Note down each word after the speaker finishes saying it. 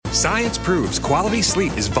Science proves quality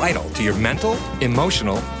sleep is vital to your mental,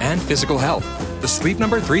 emotional, and physical health. The Sleep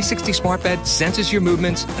Number 360 smart bed senses your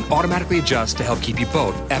movements and automatically adjusts to help keep you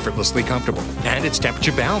both effortlessly comfortable. And it's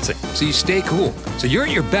temperature balancing, so you stay cool. So you're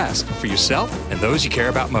at your best for yourself and those you care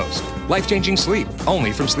about most. Life-changing sleep,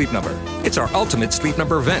 only from Sleep Number. It's our ultimate Sleep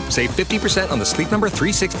Number event. Save 50% on the Sleep Number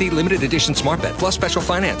 360 limited edition smart bed, plus special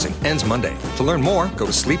financing. Ends Monday. To learn more, go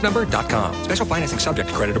to sleepnumber.com. Special financing subject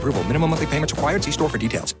to credit approval. Minimum monthly payments required. See store for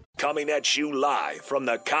details. Coming at you live from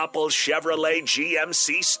the Coppel Chevrolet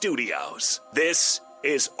GMC studios. This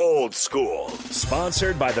is Old School,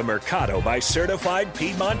 sponsored by the Mercado by Certified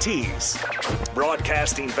Piedmontese.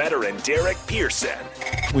 Broadcasting veteran Derek Pearson.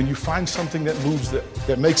 When you find something that moves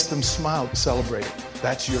that makes them smile, celebrate it.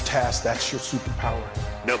 That's your task. That's your superpower.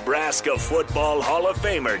 Nebraska Football Hall of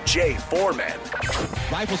Famer Jay Foreman.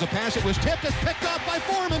 Rifles a pass. It was tipped. It's picked up by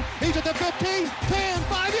Foreman. He's at the 15, 10,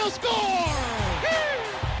 5. He'll score!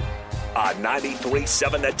 On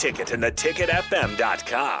 93.7 The Ticket and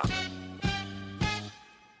theticketfm.com.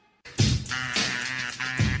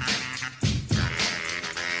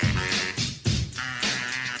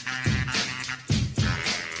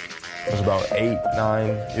 I was about 8, 9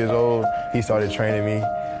 years old. He started training me.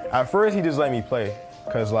 At first, he just let me play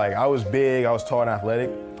because, I was big, I was tall and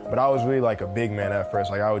athletic, but I was really a big man at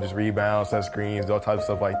first. I would just rebound, set screens, all types of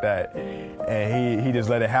stuff like that. And he just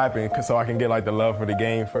let it happen so I can get, the love for the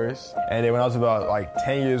game first. And then when I was about,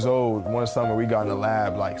 10 years old, one summer we got in the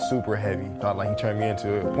lab, super heavy. He turned me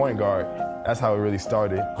into a point guard. That's how it really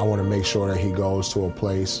started. I want to make sure that he goes to a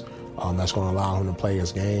place that's going to allow him to play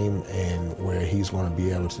his game and where he's going to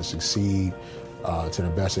be able to succeed to the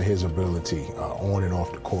best of his ability on and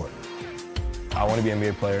off the court. I want to be an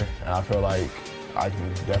NBA player, and I feel like I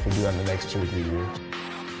can definitely do that in the next 2 or 3 years.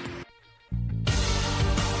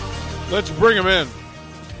 Let's bring him in.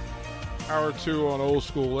 Hour 2 on Old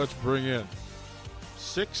School. Let's bring in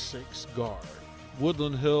 6'6" guard,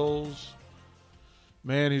 Woodland Hills.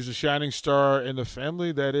 Man, he's a shining star in the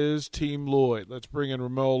family that is Team Lloyd. Let's bring in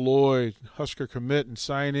Ramel Lloyd, Husker commit and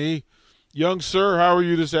signee. Young sir, how are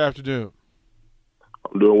you this afternoon?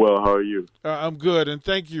 I'm doing well. How are you? I'm good, and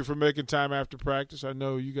thank you for making time after practice. I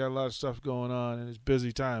know you got a lot of stuff going on, and it's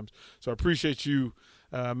busy times. So I appreciate you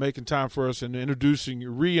making time for us and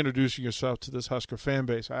reintroducing yourself to this Husker fan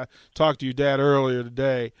base. I talked to your dad earlier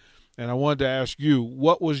today, and I wanted to ask you,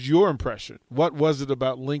 what was your impression? What was it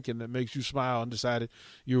about Lincoln that makes you smile and decided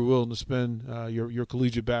you were willing to spend your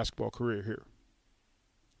collegiate basketball career here?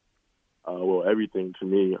 Well, everything to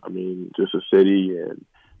me. I mean, just a city and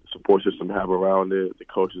the support system they have around it, the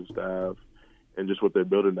coaching staff, and just what they're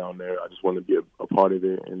building down there. I just want to be a part of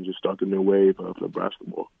it and just start the new wave of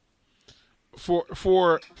basketball.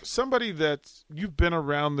 For somebody that you've been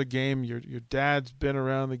around the game, your dad's been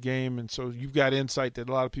around the game, and so you've got insight that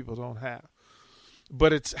a lot of people don't have.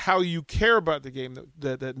 But it's how you care about the game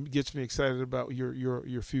that gets me excited about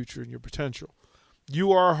your future and your potential.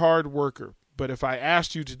 You are a hard worker, but if I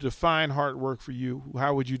asked you to define hard work for you,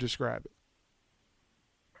 how would you describe it?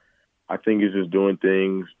 I think it's just doing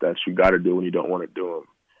things that you got to do when you don't want to do them.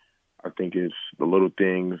 I think it's the little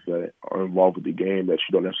things that are involved with the game that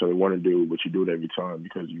you don't necessarily want to do, but you do it every time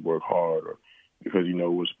because you work hard or because you know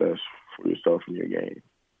what's best for yourself and your game.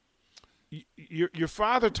 Your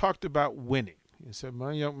father talked about winning. He said,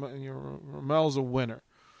 Ramel's a winner.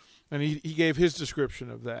 And he gave his description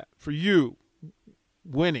of that. For you,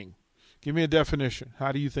 winning, give me a definition.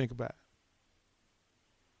 How do you think about it?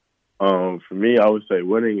 For me, I would say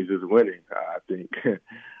winning is just winning.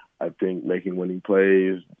 I think making winning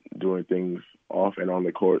plays, doing things off and on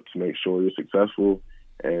the court to make sure you're successful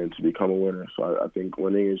and to become a winner. So I think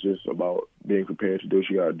winning is just about being prepared to do what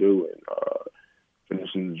you got to do and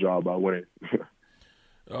finishing the job by winning.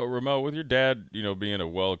 Ramel, with your dad, being a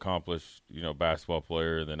well-accomplished, basketball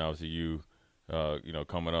player, and then obviously you,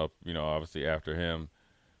 coming up, obviously after him,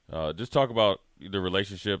 just talk about the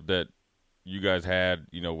relationship that you guys had,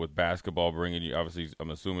 with basketball, bringing you, obviously, I'm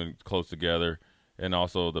assuming, close together, and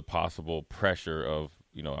also the possible pressure of,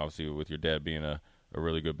 obviously with your dad being a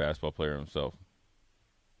really good basketball player himself.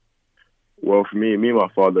 Well, for me and my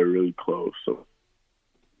father are really close, so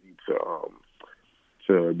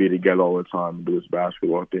to be together all the time and do this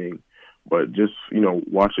basketball thing. But just,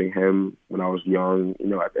 watching him when I was young,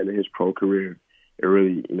 at the end of his pro career, it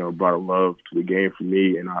really, brought a love to the game for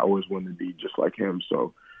me, and I always wanted to be just like him.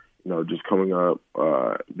 So, just coming up,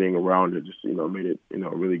 being around it, just, made it,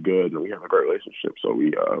 really good, and we have a great relationship. So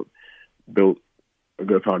we built a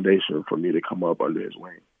good foundation for me to come up under his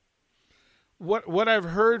wing. What I've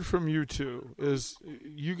heard from you two is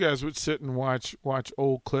you guys would sit and watch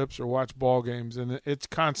old clips or watch ball games, and it's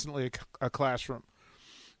constantly a classroom.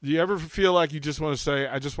 Do you ever feel like you just want to say,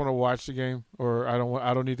 "I just want to watch the game," or I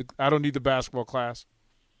don't need the basketball class?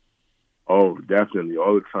 Oh, definitely,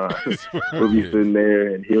 all the time. We'll be sitting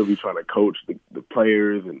there, and he'll be trying to coach the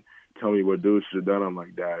players and tell me what dudes should have done. I'm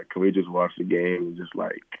like, Dad, can we just watch the game and just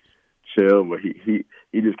like chill? But he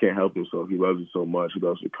just can't help himself. He loves it so much. He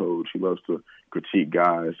loves to coach. He loves to critique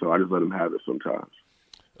guys. So I just let him have it sometimes.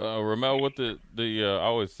 Ramel, with the I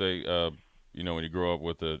always say, when you grow up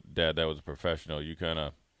with a dad that was a professional, you kind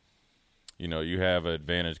of, you have an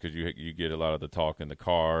advantage because you get a lot of the talk in the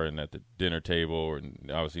car and at the dinner table and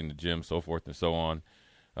obviously in the gym, so forth and so on.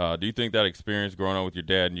 Do you think that experience growing up with your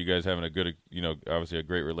dad and you guys having a good, obviously a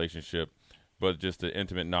great relationship, but just the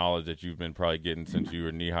intimate knowledge that you've been probably getting since you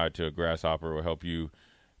were knee-high to a grasshopper will help you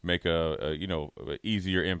make a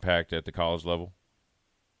easier impact at the college level?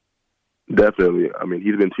 Definitely. I mean,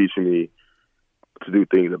 he's been teaching me to do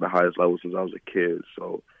things at the highest level since I was a kid.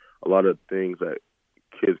 So a lot of things that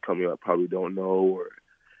kids coming up probably don't know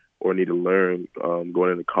or need to learn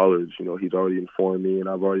going into college, he's already informed me, and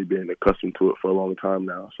I've already been accustomed to it for a long time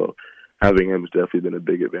now. So having him has definitely been a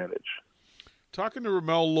big advantage. Talking to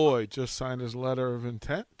Ramel Lloyd, just signed his letter of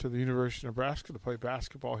intent to the University of Nebraska to play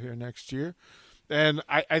basketball here next year. And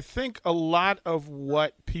I think a lot of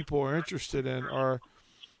what people are interested in are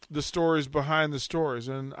the stories behind the stories.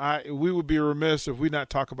 And we would be remiss if we not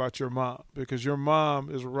talk about your mom, because your mom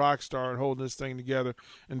is a rock star and holding this thing together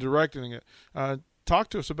and directing it. Talk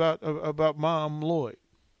to us about Mom Lloyd.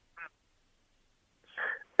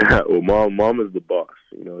 Well, mom is the boss.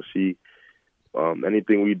 She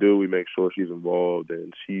anything we do, we make sure she's involved,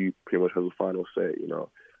 and she pretty much has the final say.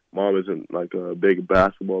 Mom isn't like a big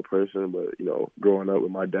basketball person, but growing up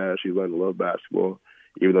with my dad, she learned to love basketball,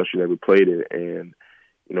 even though she never played it. And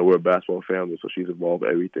we're a basketball family, so she's involved in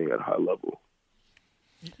everything at a high level.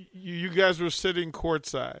 You guys were sitting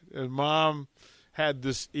courtside, and Mom had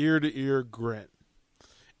this ear-to-ear grin.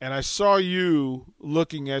 And I saw you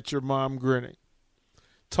looking at your mom grinning.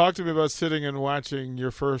 Talk to me about sitting and watching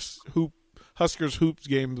your first Huskers hoops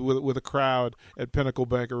game with a crowd at Pinnacle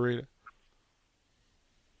Bank Arena.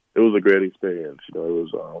 It was a great experience. It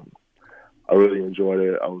was. I really enjoyed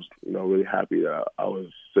it. I was, really happy that I was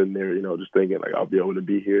sitting there, just thinking like I'll be able to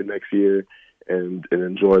be here next year and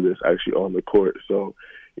enjoy this actually on the court. So,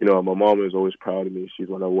 my mom is always proud of me. She's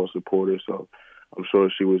my number one supporter. So I'm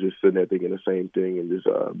sure she was just sitting there thinking the same thing and just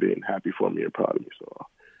being happy for me and proud of me. So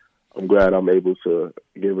I'm glad I'm able to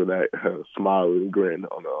give her that smile and grin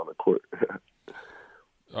on the court.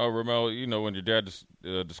 Ramel, when your dad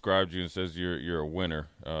describes you and says you're a winner,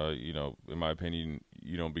 in my opinion,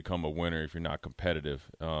 you don't become a winner if you're not competitive.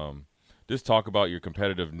 Just talk about your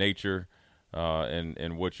competitive nature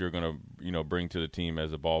and what you're going to bring to the team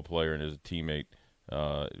as a ball player and as a teammate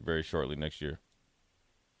very shortly next year.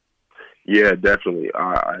 Yeah, definitely.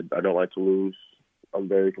 I don't like to lose. I'm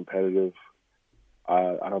very competitive.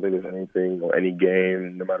 I don't think there's anything or any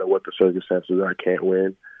game, no matter what the circumstances, I can't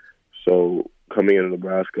win. So coming into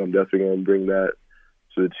Nebraska, I'm definitely going to bring that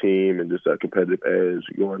to the team and just that competitive edge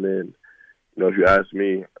going in. If you ask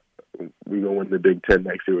me, we're going to win the Big Ten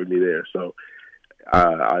next year with me there. So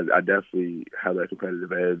I definitely have that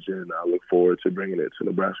competitive edge, and I look forward to bringing it to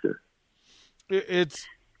Nebraska.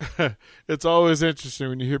 It's always interesting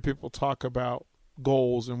when you hear people talk about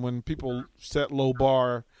goals, and when people set low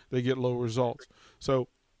bar, they get low results. So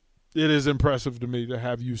it is impressive to me to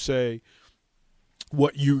have you say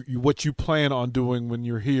what you plan on doing when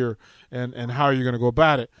you're here and how you're going to go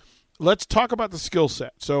about it. Let's talk about the skill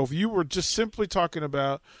set. So if you were just simply talking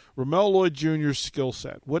about Ramel Lloyd Jr.'s skill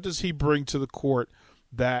set, what does he bring to the court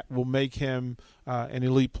that will make him an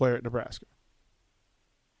elite player at Nebraska?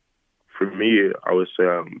 For me, I would say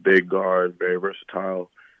I'm a big guard, very versatile,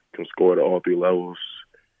 can score at all three levels.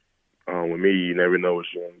 With me, you never know what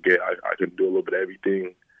you're going to get. I can do a little bit of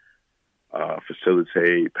everything,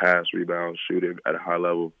 facilitate, pass, rebound, shoot it at a high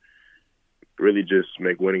level, really just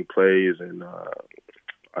make winning plays, and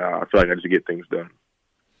I feel like I just get things done.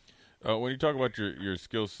 When you talk about your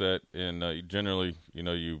skill set, and generally,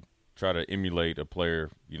 you try to emulate a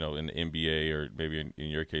player, in the NBA or maybe in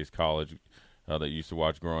your case college that you used to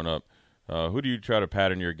watch growing up, who do you try to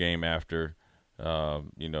pattern your game after,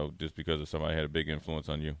 just because somebody had a big influence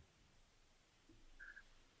on you?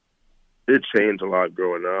 It changed a lot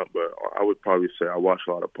growing up, but I would probably say I watched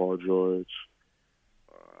a lot of Paul George.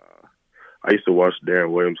 I used to watch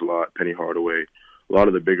Darren Williams a lot, Penny Hardaway, a lot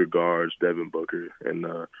of the bigger guards, Devin Booker, and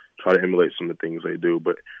try to emulate some of the things they do,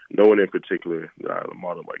 but no one in particular that I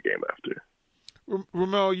model my game after.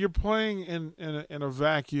 Ramel, you're playing in a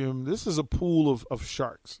vacuum. This is a pool of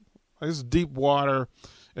sharks. This is deep water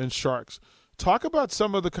and sharks. Talk about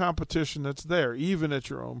some of the competition that's there, even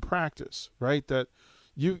at your own practice, right? That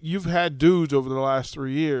you've had dudes over the last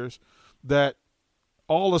 3 years that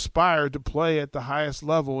all aspire to play at the highest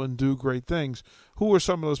level and do great things. Who are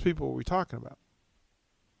some of those people we're talking about?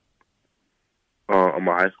 On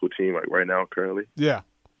my high school team, like right now, currently. Yeah.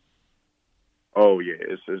 Oh yeah,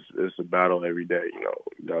 it's a battle every day. You know,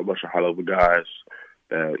 got a bunch of high level guys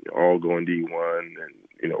that all going D1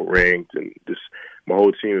 and ranked, and just my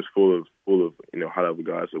whole team is full of high level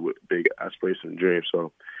guys with big aspirations and dreams.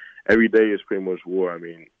 So every day is pretty much war. I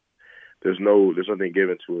mean, there's nothing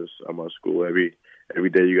given to us at my school. Every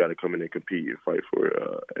day you got to come in and compete and fight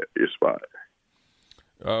for your spot.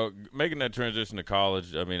 Making that transition to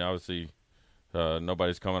college, I mean, obviously.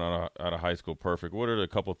 Nobody's coming out of high school perfect. What are a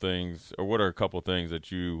couple things that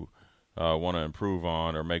you want to improve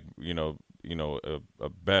on or make a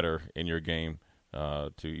better in your game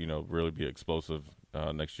to really be explosive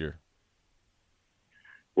next year?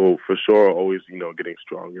 Well, for sure, always getting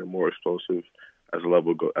stronger, more explosive as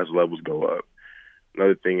levels go up.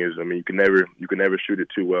 Another thing is, I mean, you can never shoot it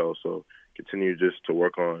too well. So continue just to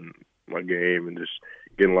work on my game and just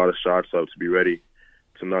getting a lot of shots up to be ready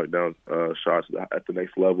to knock down shots at the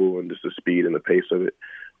next level, and just the speed and the pace of it.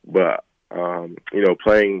 But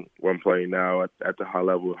playing where I'm playing now at the high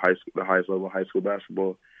level, the highest level of high school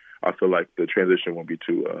basketball, I feel like the transition won't be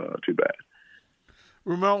too bad.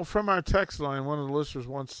 Ramel, from our text line, one of the listeners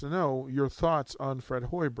wants to know your thoughts on Fred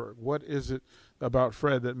Hoiberg. What is it about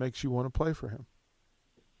Fred that makes you want to play for him?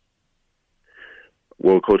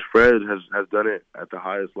 Well, Coach Fred has done it at the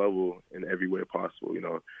highest level in every way possible.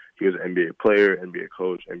 He was an NBA player, NBA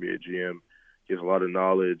coach, NBA GM. He has a lot of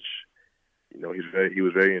knowledge. He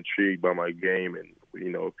was very intrigued by my game, and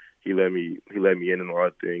he let me in on a lot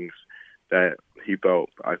of things that he felt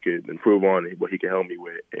I could improve on and what he could help me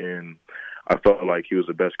with. And I felt like he was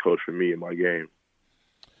the best coach for me in my game.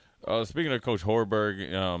 Speaking of Coach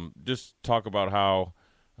Hoiberg, just talk about how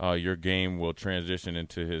your game will transition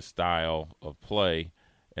into his style of play.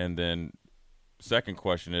 And then second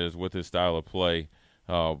question is, with his style of play,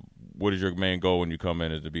 what is your main goal when you come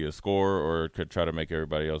in? Is to be a scorer or to try to make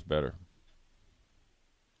everybody else better?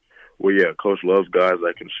 Well, yeah, Coach loves guys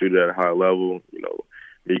that can shoot at a high level.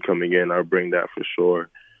 Me coming in, I bring that for sure.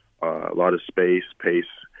 A lot of space, pace.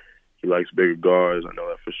 He likes bigger guards. I know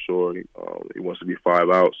that for sure. He wants to be 5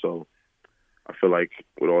 out, so I feel like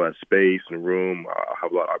with all that space and room, I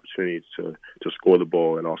have a lot of opportunities to score the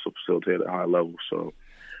ball and also facilitate at a high level. So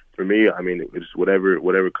for me, I mean, it's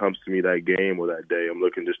whatever comes to me that game or that day, I'm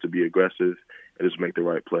looking just to be aggressive and just make the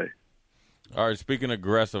right play. All right, speaking of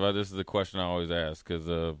aggressive, this is a question I always ask because,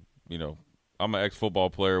 I'm an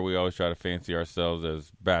ex-football player. We always try to fancy ourselves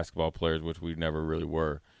as basketball players, which we never really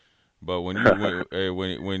were. But when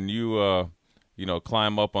you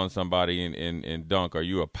climb up on somebody and dunk, are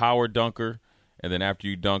you a power dunker? And then after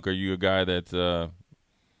you dunk, are you a guy that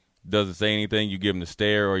doesn't say anything? You give him the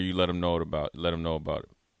stare, or you let him know about it?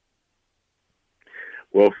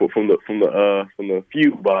 Well, from the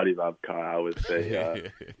few bodies I've caught, I would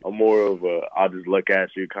say I'm more of I'll just look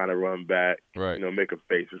at you, kind of run back, right? Make a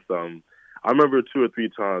face or something. I remember 2 or 3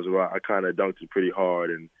 times where I kind of dunked it pretty hard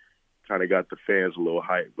and kind of got the fans a little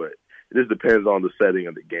hyped, but it just depends on the setting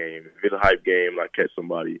of the game. If it's a hype game and I catch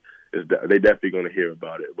somebody, they definitely going to hear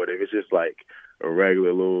about it. But if it's just like a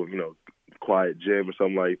regular little, quiet gym or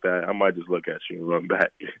something like that, I might just look at you and run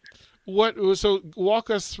back. So walk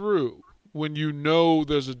us through when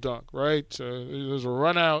there's a dunk, right? There's a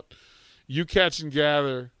run out, you catch and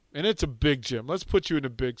gather, and it's a big gym. Let's put you in a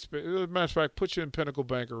big space. As a matter of fact, put you in Pinnacle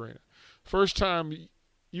Bank Arena. First time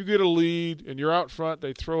you get a lead and you're out front,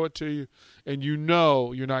 they throw it to you, and you're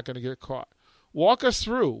not going to get caught. Walk us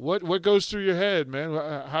through what goes through your head, man.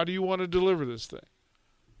 How do you want to deliver this thing?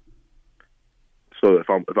 So if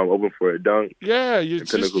I'm open for a dunk, yeah,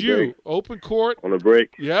 it's just you, open court on a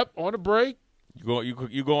break. Yep, on a break.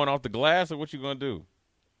 You going off the glass, or what you gonna do?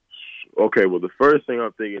 Okay, well, the first thing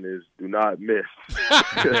I'm thinking is do not miss,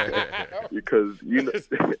 because you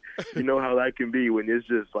know how that can be when it's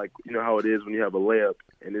just like how it is when you have a layup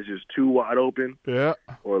and it's just too wide open. Yeah.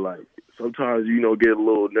 Or like sometimes get a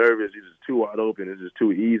little nervous. It's just too wide open. It's just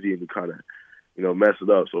too easy, and you kind of mess it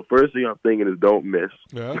up. So first thing I'm thinking is don't miss.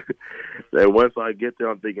 Yeah. And once I get there,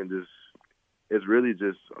 I'm thinking it's really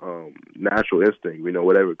just natural instinct.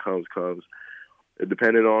 Whatever comes.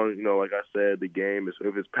 Depending on, like I said, the game is,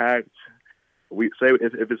 if it's packed,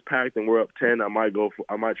 if it's packed and we're up 10, I might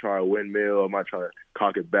try a windmill, I might try to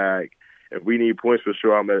cock it back if we need points for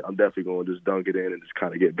sure, I'm definitely going to just dunk it in and just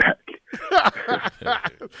kind of get back.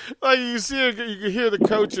 Like you can hear the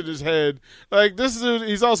coach in his head. Like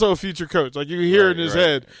he's also a future coach. Like you can hear in his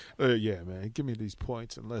head, yeah, man, give me these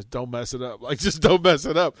points and don't mess it up. Like just don't mess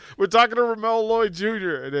it up. We're talking to Ramel Lloyd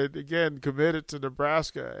Jr. and then, again, committed to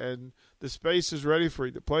Nebraska, and the space is ready for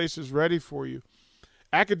you. The place is ready for you.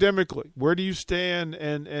 Academically, where do you stand,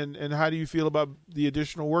 and how do you feel about the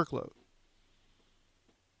additional workload?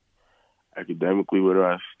 Academically, where do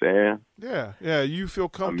I stand? Yeah. You feel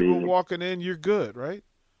comfortable walking in, you're good, right?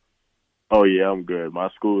 Oh, yeah, I'm good. The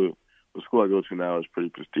school I go to now is pretty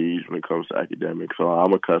prestige when it comes to academics, so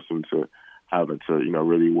I'm accustomed to having to,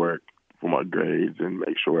 really work for my grades and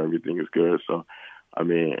make sure everything is good. So, I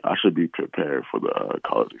should be prepared for the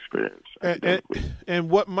college experience. And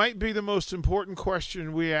what might be the most important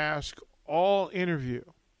question we ask all interview,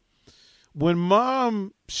 when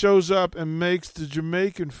Mom shows up and makes the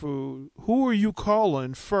Jamaican food, who are you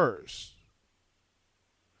calling first?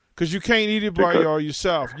 Because you can't eat it by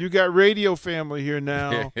yourself. You got radio family here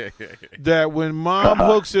now that when Mom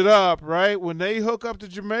hooks it up, right, when they hook up the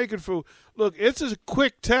Jamaican food, look, it's a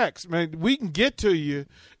quick text, man. We can get to you.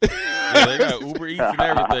 Yeah, they got Uber Eats and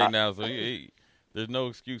everything now, so there's no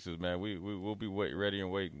excuses, man. We'll be ready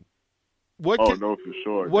and waiting. No, for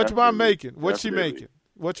sure. What's Mom making? What's she making?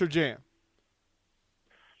 What's her jam?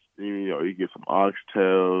 You get some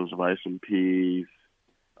oxtails, rice and peas,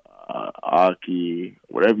 aki,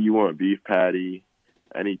 whatever you want, beef patty,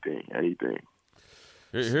 anything.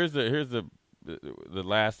 Here's the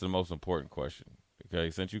last and most important question.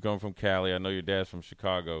 Okay, since you come from Cali, I know your dad's from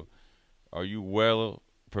Chicago. Are you well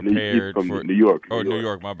prepared for New York? New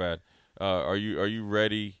York. My bad. Are you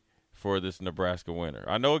ready for this Nebraska winter?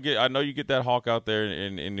 I know you get that hawk out there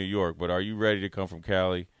in New York, but are you ready to come from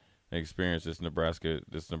Cali and experience this Nebraska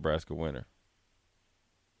winter?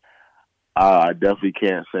 I definitely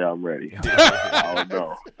can't say I'm ready. I don't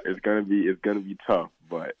know. It's gonna be tough,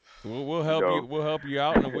 but we'll help you. We'll help you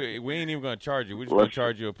out, and we ain't even gonna charge you. We're just gonna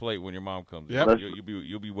charge you a plate when your mom comes. Yep.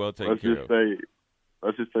 You'll be well taken care of.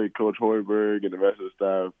 Let's just say Coach Hoiberg and the rest of the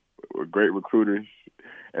staff were great recruiters,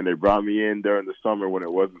 and they brought me in during the summer when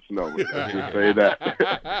it wasn't snowing. Let's just say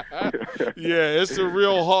that. Yeah, it's a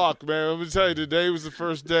real hawk, man. Let me tell you, today was the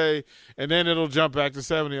first day, and then it'll jump back to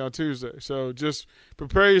 70 on Tuesday. So just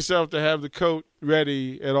prepare yourself to have the coat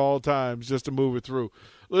ready at all times just to move it through.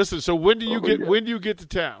 Listen, so when do you get to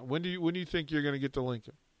town? When do you think you're going to get to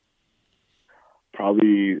Lincoln?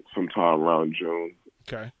 Probably sometime around June.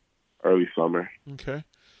 Okay. Early summer. Okay.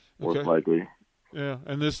 Most likely. Yeah,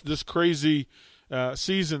 and this crazy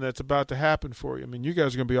season that's about to happen for you. I mean, you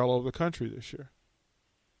guys are going to be all over the country this year.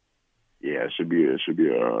 Yeah, it should be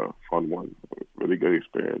a fun one. Really good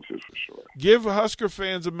experiences for sure. Give Husker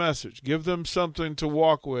fans a message. Give them something to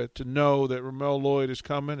walk with to know that Ramel Lloyd is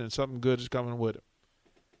coming and something good is coming with him.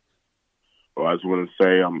 Well, I just want to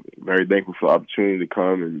say I'm very thankful for the opportunity to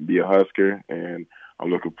come and be a Husker, and I'm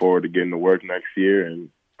looking forward to getting to work next year, and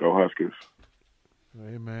go Huskers.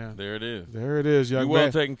 Amen. There it is. There it is, young man. You're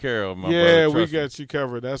well taken care of, my brother. Yeah, we got you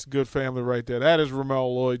covered. That's good family right there. That is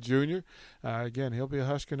Ramel Lloyd Jr. Again, he'll be a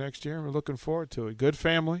Husker next year, and we're looking forward to it. Good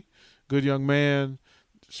family, good young man,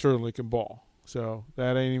 certainly can ball. So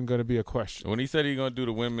that ain't even going to be a question. When he said he's going to do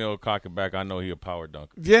the windmill cock it back, I know he a power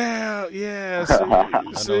dunker. Yeah.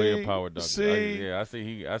 I know he a power dunker. I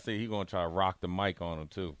see he going to try to rock the mic on him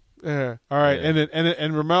too. Yeah. All right. Yeah.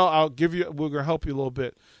 And Ramel, we're going to help you a little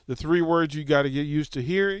bit. The 3 words you got to get used to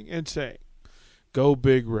hearing and saying. Go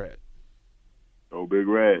Big Red. Go Big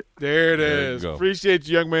Red. There it is. Appreciate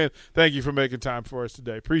you, young man. Thank you for making time for us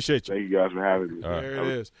today. Appreciate you. Thank you guys for having me. There it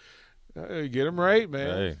is. Get him right,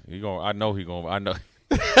 man. Hey, I know. He's going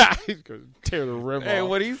to tear the rim off. Hey,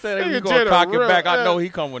 when he said he's going to cock it back, I know he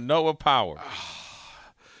come with no power.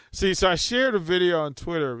 See, so I shared a video on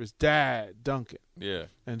Twitter of his dad, Duncan. Yeah.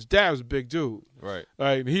 And his dad was a big dude. Right.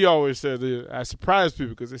 And he always said, I surprise people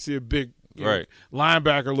because they see a big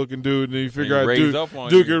linebacker-looking dude, and you figure out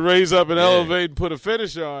dude can raise up and elevate and put a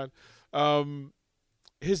finish on.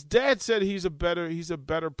 His dad said he's a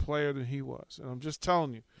better player than he was. And I'm just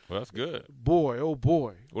telling you. Well, that's good. Boy, oh,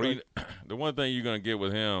 boy. The one thing you're going to get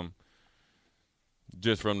with him,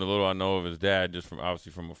 just from the little I know of his dad, just from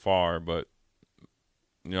obviously from afar, but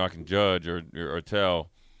I can judge or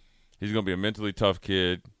tell, he's going to be a mentally tough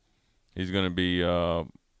kid. He's going to be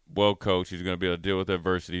well coached. He's going to be able to deal with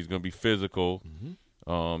adversity. He's going to be physical.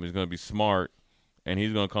 Mm-hmm. He's going to be smart, and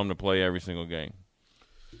he's going to come to play every single game.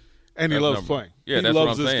 And he loves playing. Yeah, that's what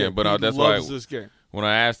I'm saying. Game. But that's why this game. When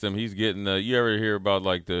I asked him, he's getting you ever hear about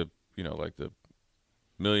like the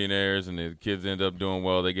millionaires and the kids end up doing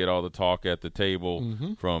well, they get all the talk at the table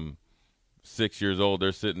from 6 years old,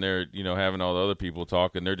 they're sitting there, having all the other people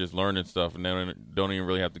talk, and they're just learning stuff, and they don't even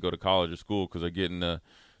really have to go to college or school because they're getting the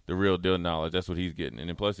real deal knowledge. That's what he's getting. And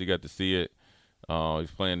then plus he got to see it.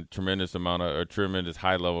 He's playing tremendous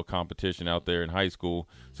high level competition out there in high school.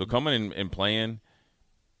 So coming in and playing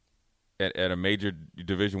at a major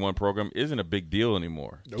Division I program isn't a big deal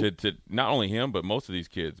anymore. Nope. To not only him but most of these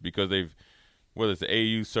kids, because whether it's the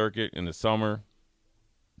AAU circuit in the summer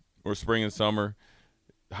or spring and summer,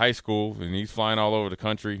 high school, and he's flying all over the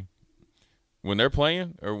country. When they're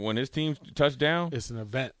playing or when his team touch down, it's an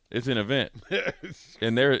event. It's an event,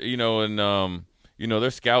 and they're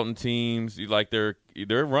they're scouting teams. They're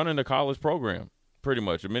running a college program, pretty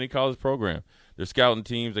much a mini college program. They're scouting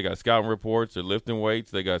teams. They got scouting reports. They're lifting weights.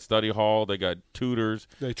 They got study hall. They got tutors.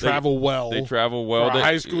 They travel well. They travel well. For a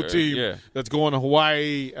high school team that's going to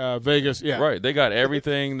Hawaii, Vegas. Yeah, right. They got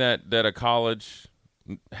everything that a college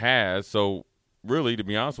has. So really, to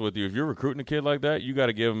be honest with you, if you're recruiting a kid like that, you got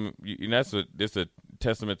to give them. And that's a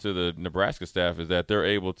testament to the Nebraska staff, is that they're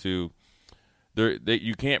able to.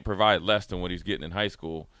 You can't provide less than what he's getting in high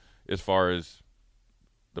school, as far as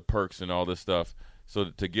the perks and all this stuff. So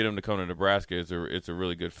to get him to come to Nebraska, it's a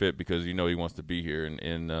really good fit, because he wants to be here,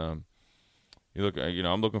 and I'm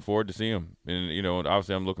looking forward to seeing him, and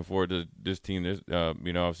obviously I'm looking forward to this team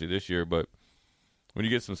obviously this year. But when you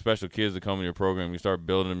get some special kids that come in your program, you start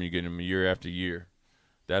building them, you get them year after year.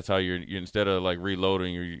 That's how you're instead of like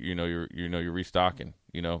reloading, you're restocking,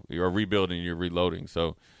 you're rebuilding, you're reloading.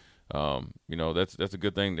 So that's a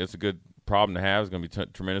good thing. That's a good problem to have. It's going to be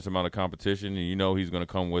tremendous amount of competition, and he's going to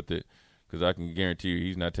come with it. Because I can guarantee you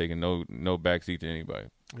he's not taking no backseat to anybody.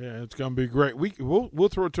 Yeah, it's going to be great. We'll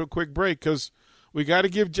throw it to a quick break because we got to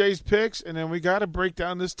give Jay's picks, and then we got to break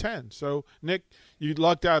down this 10. So, Nick, you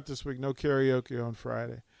lucked out this week. No karaoke on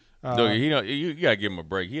Friday. No, you got to give him a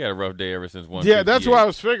break. He had a rough day ever since 158. Yeah, that's what I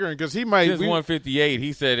was figuring, because he might. Since 158,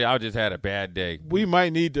 he said, "I just had a bad day." We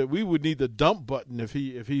would need the dump button if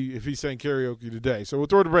he sang karaoke today. So we'll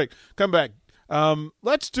throw it to break. Come back.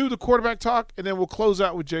 Let's do the quarterback talk, and then we'll close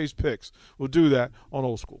out with Jay's picks. We'll do that on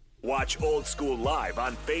Old School. Watch Old School live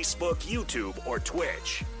on Facebook, YouTube, or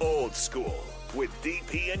Twitch. Old School with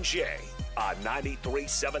DP and J on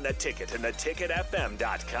 93.7 The Ticket and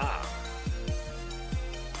theticketfm.com.